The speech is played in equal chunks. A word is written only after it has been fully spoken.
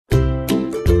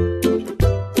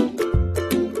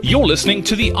You're listening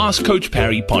to the Ask Coach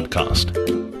Parry podcast.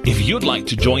 If you'd like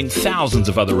to join thousands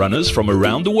of other runners from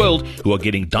around the world who are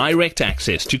getting direct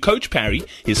access to Coach Parry,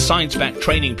 his science-backed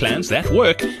training plans that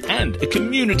work, and a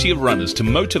community of runners to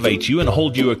motivate you and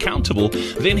hold you accountable,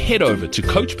 then head over to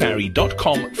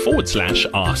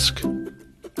coachparry.com/ask.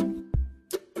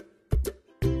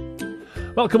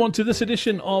 Welcome on to this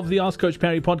edition of the Ask Coach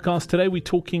Parry podcast. Today we're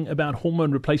talking about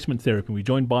hormone replacement therapy. We're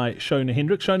joined by Shona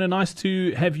Hendricks. Shona, nice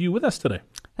to have you with us today.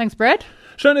 Thanks, Brad.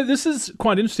 Shona, this is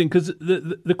quite interesting because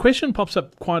the question pops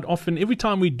up quite often. Every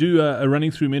time we do a running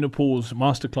through menopause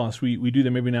masterclass, we do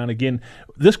them every now and again.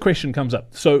 This question comes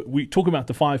up. So we talk about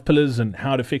the 5 pillars and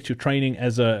how it affects your training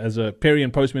as a peri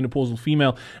and postmenopausal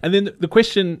female. And then the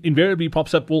question invariably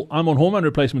pops up, well, I'm on hormone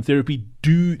replacement therapy.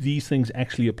 Do these things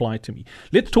actually apply to me?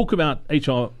 Let's talk about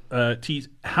HRTs.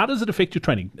 How does it affect your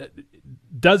training?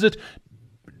 Does it,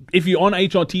 if you're on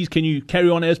HRTs, can you carry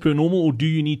on as per normal, or do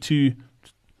you need to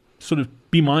sort of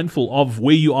be mindful of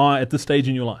where you are at this stage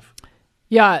in your life?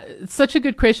 Yeah, it's such a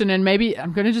good question, and maybe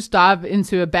I'm going to just dive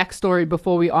into a backstory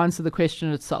before we answer the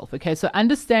question itself. Okay, so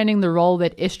understanding the role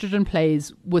that estrogen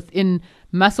plays within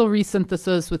muscle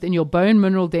resynthesis, within your bone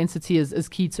mineral density is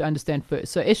key to understand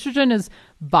first. So estrogen is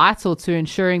vital to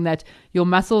ensuring that your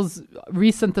muscles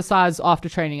resynthesize after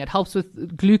training. It helps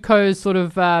with glucose sort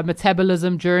of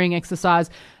metabolism during exercise.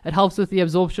 It helps with the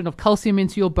absorption of calcium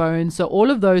into your bones. So all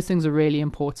of those things are really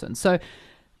important. So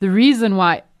the reason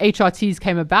why HRTs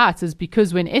came about is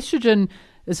because when estrogen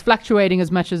is fluctuating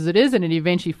as much as it is and it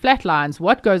eventually flatlines,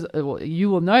 you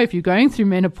will know if you're going through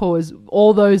menopause,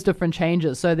 all those different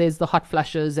changes. So there's the hot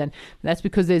flushes, and that's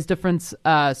because there's different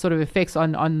sort of effects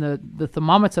on the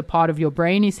thermometer part of your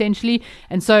brain, essentially.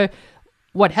 And so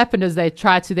what happened is they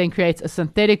tried to then create a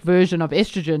synthetic version of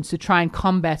estrogen to try and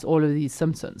combat all of these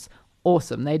symptoms.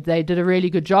 Awesome. They did a really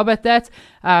good job at that.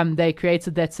 They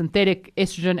created that synthetic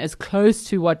estrogen as close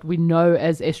to what we know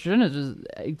as estrogen. It is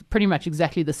pretty much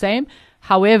exactly the same.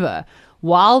 However,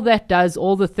 while that does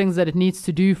all the things that it needs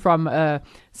to do from a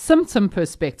symptom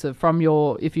perspective,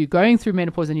 if you're going through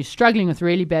menopause and you're struggling with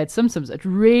really bad symptoms, it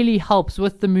really helps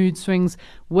with the mood swings,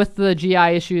 with the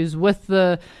GI issues, with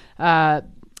the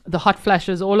hot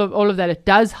flashes, all of that. It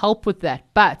does help with that,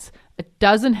 but it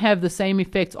doesn't have the same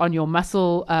effect on your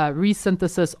muscle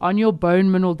resynthesis, on your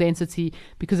bone mineral density,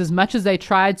 because as much as they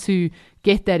tried to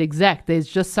get that exact, there's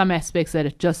just some aspects that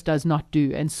it just does not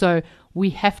do. And so we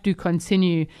have to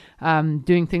continue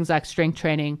doing things like strength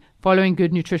training, following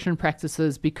good nutrition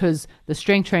practices, because the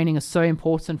strength training is so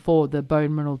important for the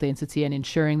bone mineral density and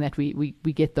ensuring that we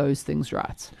get those things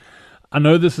right. I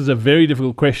know this is a very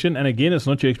difficult question, and again, it's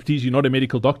not your expertise, you're not a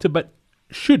medical doctor, but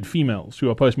should females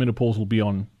who are postmenopausal be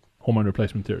on hormone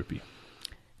replacement therapy?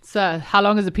 So how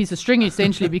long is a piece of string,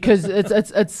 essentially, because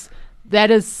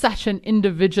that is such an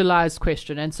individualized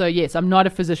question. And so, yes, I'm not a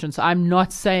physician, so I'm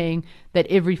not saying that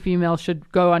every female should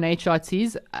go on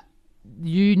HRTs.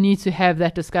 You need to have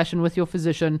that discussion with your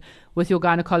physician, with your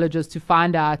gynecologist, to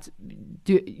find out,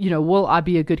 will I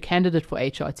be a good candidate for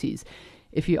HRTs?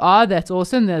 If you are, that's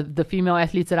awesome. The female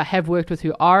athletes that I have worked with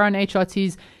who are on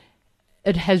HRTs,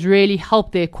 it has really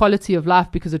helped their quality of life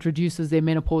because it reduces their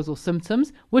menopausal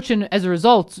symptoms, which as a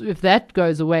result, if that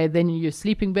goes away, then you're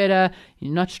sleeping better,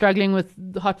 you're not struggling with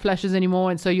the hot flashes anymore,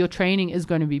 and so your training is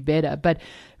going to be better. But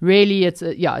really, it's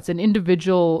an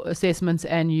individual assessment,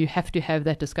 and you have to have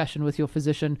that discussion with your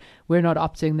physician. We're not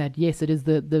opting that, yes, it is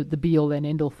the be-all and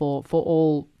end-all for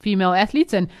all female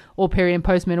athletes and all peri- and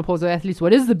postmenopausal athletes.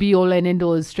 What is the be-all and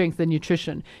end-all is strength and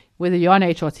nutrition. Whether you're on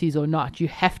HRTs or not, you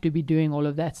have to be doing all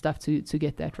of that stuff to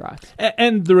get that right.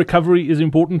 And the recovery is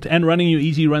important, and running your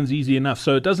easy runs easy enough.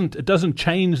 So it doesn't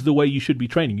change the way you should be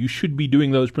training. You should be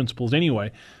doing those principles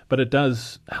anyway, but it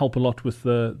does help a lot with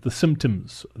the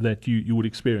symptoms that you would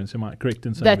experience. Am I correct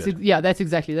in saying that? That's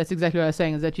exactly what I was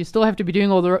saying, is that you still have to be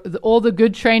doing all the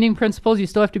good training principles. You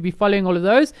still have to be following all of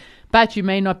those, but you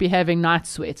may not be having night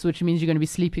sweats, which means you're going to be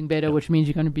sleeping better, which means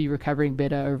you're going to be recovering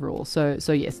better overall. So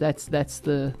yes, that's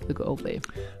the goal there.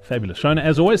 Fabulous. Shona,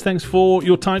 as always, thanks for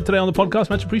your time today on the podcast.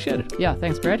 Much appreciated. Yeah,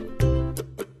 thanks, Brad.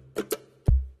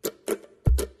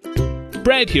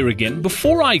 Brad here again.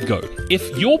 Before I go,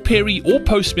 if you're peri or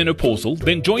postmenopausal,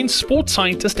 then join sports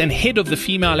scientist and head of the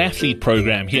female athlete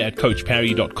program here at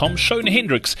coachparry.com, Shona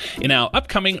Hendricks, in our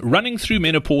upcoming Running Through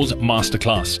Menopause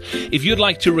Masterclass. If you'd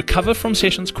like to recover from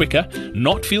sessions quicker,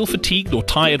 not feel fatigued or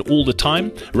tired all the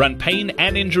time, run pain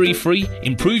and injury free,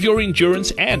 improve your endurance,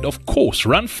 and of course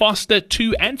run faster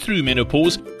to and through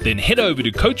menopause, then head over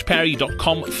to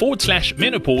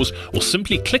coachparry.com/menopause or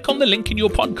simply click on the link in your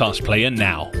podcast player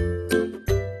now.